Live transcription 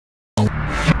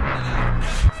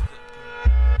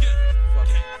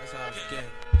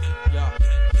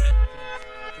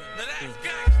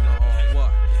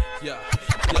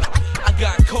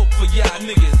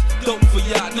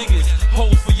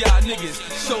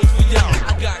shows for y'all.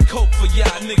 I got coke for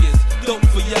y'all niggas, dope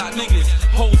for y'all niggas,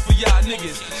 hoes for y'all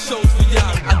niggas, shows for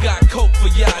y'all. I got coke for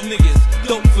y'all niggas,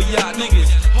 dope for y'all niggas,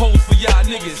 hoes for y'all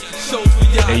niggas, shows for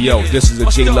y'all. Hey yo, this is a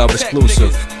J-Love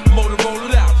exclusive. Motor roll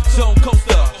it out, zone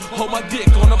coaster. Hold my dick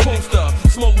on a poster.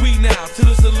 Smoke weed now till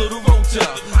it's a little roacher.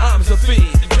 I'm a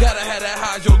fiend, gotta have that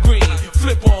hydro green.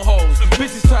 Flip on hoes,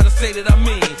 bitches try to say that I'm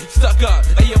mean. Stuck up,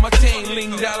 I hear my chain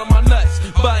leaned out on my nuts.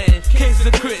 Buying cases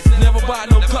of Chris, never buy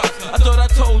no cups. I thought I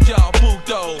told y'all, boot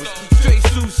those. Straight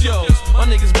suit shows, my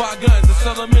niggas buy guns and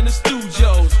sell them in the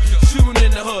studios. Shooting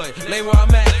in the hood, lay where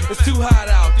I'm at. It's too hot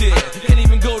out there, can't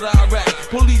even go to Iraq.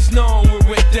 Police know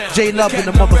we went down. J-Love in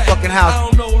the motherfucking house. I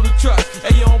don't know the trust,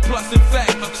 and you don't plus in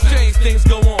fact. Strange things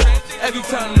go on every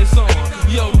time it's on.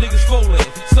 Yo, niggas folding,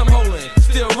 some holding,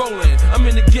 still rolling. I'm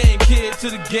in the game, kid, to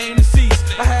the game to cease.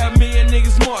 I had me and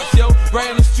niggas march, yo, right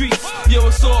in the streets. Yo,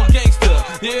 it's all gangster,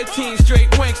 yeah, teen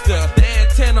straight wankster. The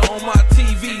antenna on my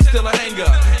TV still a hanger.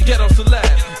 Ghetto celeb,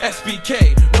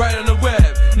 SBK, right on the web.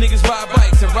 Niggas ride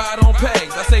bikes and ride on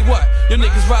pegs. I say what? Your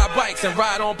niggas ride bikes and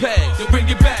ride on pegs. So bring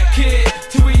it back, kid,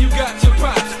 to where you got your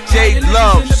props.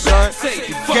 J-Love, son.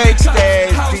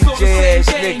 Gangstas, DJ ass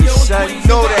niggas, son. You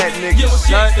know that nigga,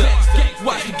 son.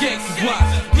 Watch the gangsters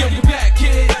watch. Bring it back,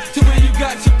 kid, to where you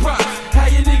got your props. How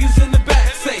your niggas in the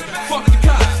back say, fuck the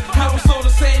cops. How it's all the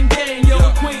same game, yo,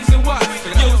 Queens and Watts.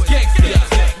 Yo, it's gangsters.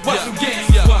 Watch them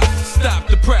gangsters watch. Stop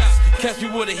the press. Catch me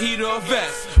with a heater or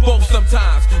vest. Both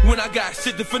sometimes when I got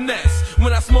shit to finesse.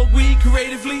 When I smoke weed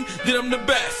creatively, then I'm the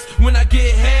best. When I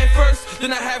get head first,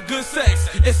 then I have good sex.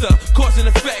 It's a cause and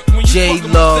effect when you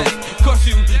J-Love. Cause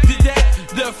you did that,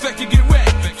 the effect you get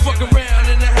wrecked. Fuck around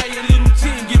and how your little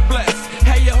team get blessed.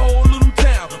 How your whole little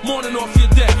town mourning off your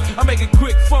death. I make a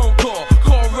quick phone call,